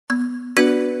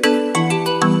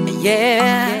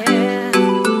Yeah.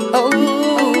 Oh,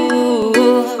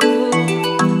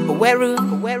 Weru.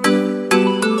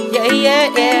 Yeah, yeah,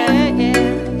 yeah,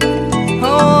 yeah.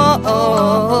 Oh,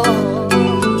 oh,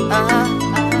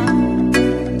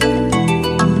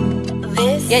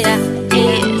 This yeah, yeah.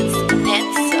 is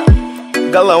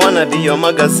ARTST. Girl, I wanna be your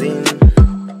magazine.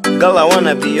 Girl, I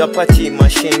wanna be your party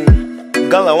machine.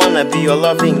 Girl, I wanna be your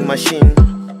loving machine.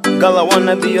 Girl, I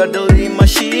wanna be your daily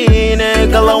machine.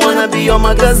 Girl, I wanna be your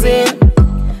magazine.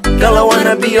 Girl, I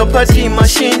wanna be your party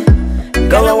machine.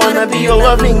 Girl, I wanna be your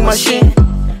loving machine.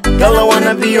 Girl, I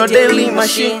wanna be your daily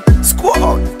machine.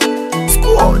 Squad,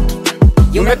 squad.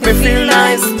 You make me feel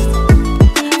nice.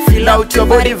 Feel out your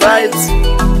body vibes.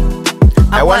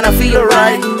 I wanna feel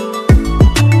alright.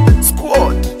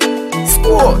 Squad,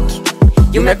 squad.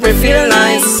 You make me feel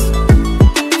nice.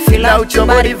 Feel out your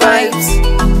body vibes.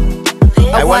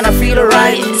 I wanna feel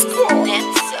alright.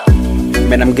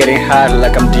 Man, I'm getting hot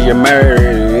like I'm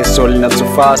DMR. It's only not so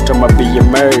fast, I'm a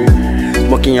BMR.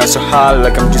 Smoking out so hard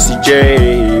like I'm Juicy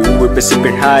J. We be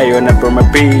sipping high on a promo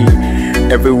P.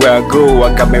 Everywhere I go,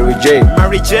 I got Mary J.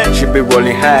 She be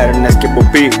rolling hard and I skip a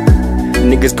beat.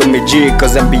 Niggas call me G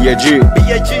cause I'm B.I.G.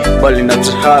 Balling up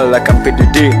so hard like I'm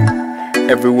PDD.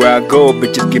 Everywhere I go,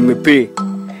 bitches give me P.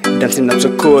 Dancing up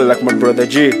so cool like my brother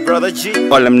G. All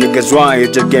them niggas want is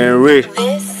just getting rich.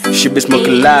 She be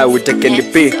smoking loud with the candy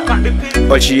P.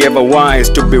 All she ever want is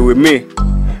to be with me.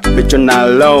 Bitch, you're not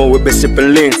alone, we be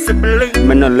sipping lean.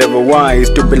 Man on level 1 is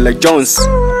to be like Jones.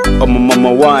 All my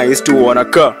mama want is to wanna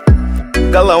car.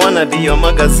 Girl, I wanna be your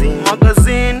magazine.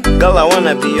 Girl, I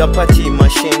wanna be your party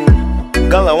machine.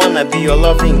 Girl, I wanna be your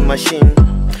loving machine.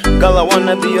 Girl, I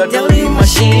wanna be your daily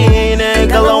machine.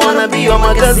 Girl, I wanna be your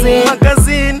magazine.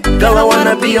 Girl, I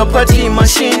wanna be your party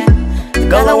machine.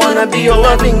 Girl, I wanna be your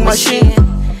loving machine.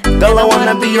 Girl, I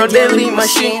wanna be your daily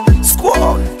machine.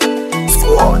 Squad,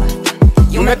 squad.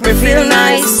 You make me feel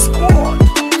nice. Squad.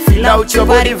 Feel out your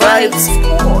body vibes.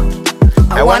 Squad.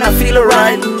 I wanna feel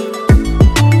alright.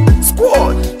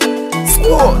 Squad,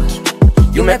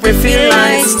 squad. You make me feel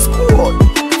nice. Squad.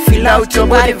 Feel out your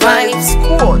body vibes.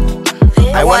 Squad.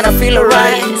 I wanna feel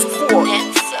alright.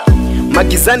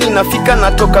 Magizani nafika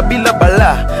natoka bila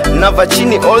bala. Nava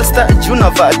chini all star juu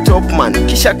nava top man.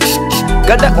 Kisha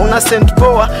gada una sent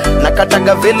poa.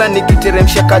 Nakataga vela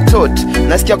nikiteremsha katot.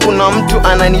 Nasikia kuna mtu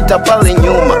ananita pale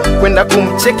nyuma. Kwenda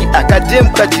kumcheki akadem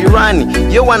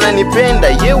kajirani. Ye wananipenda,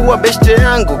 ye wa beshte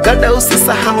yangu. Gada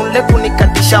usisahau leo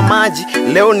kunikatisha maji.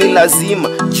 Leo ni lazima,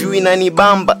 juu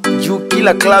inanibamba. Juu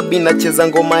kila club inacheza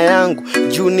ngoma yangu.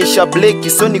 Juu ni shableki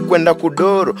so ni kwenda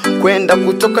kudoro. Kwenda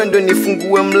kutoka ndio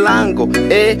nifungue mlango.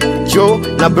 Jo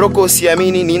na broko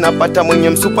usiamini ninapata mwenye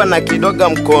msupa na kidoga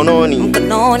mkononi.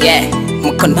 Mkononi, yeah.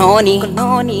 Mkononi.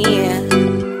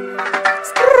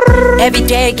 Every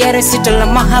day getting sit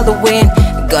on my Halloween.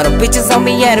 Got a bitches on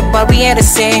me at it, but we at the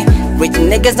same. Rich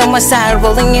niggas on my side,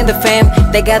 rolling in the fame.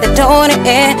 They got the dough in the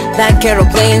air, like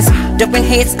aeroplanes. Dropping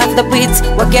hits off the beats,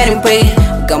 we're getting paid.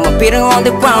 Got my beating on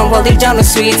the ground, rolling down the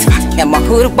streets. And my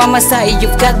hood by my side,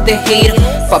 you've got the heat.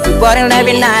 Poppy bottle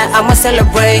every night, I'ma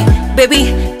celebrate.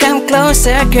 Baby, come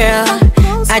closer, girl.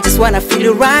 I just wanna feel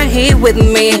you right here with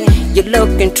me. You look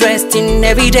interesting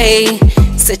every day,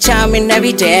 so charming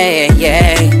every day,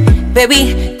 yeah.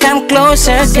 Baby, come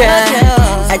closer,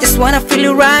 girl. I just wanna feel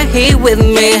you right here with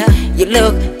me. You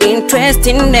look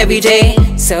interesting every day,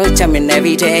 so charming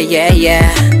every day, yeah,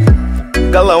 yeah.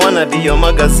 Girl, I wanna be your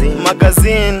magazine.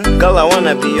 Girl, I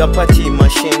wanna be your party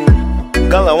machine.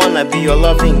 Girl, I wanna be your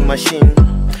loving machine.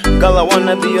 Girl, I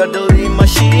wanna be your daily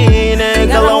machine.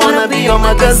 Girl, I wanna be your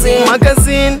magazine.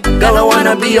 Girl, I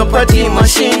wanna be your party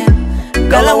machine.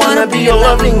 Girl, I wanna be your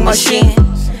loving machine.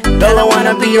 Girl, I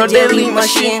wanna be your daily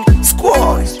machine.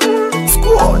 Squad,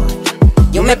 squad.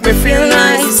 You make me feel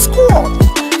nice. Squad.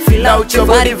 Feel out your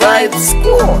body vibes.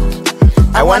 Squad.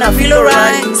 I wanna feel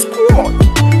alright. Squad,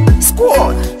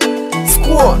 squad,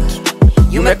 squad.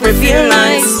 You make me feel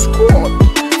nice. Squad.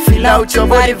 Feel out your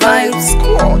body vibes.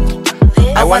 Squad.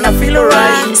 I wanna feel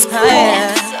alright.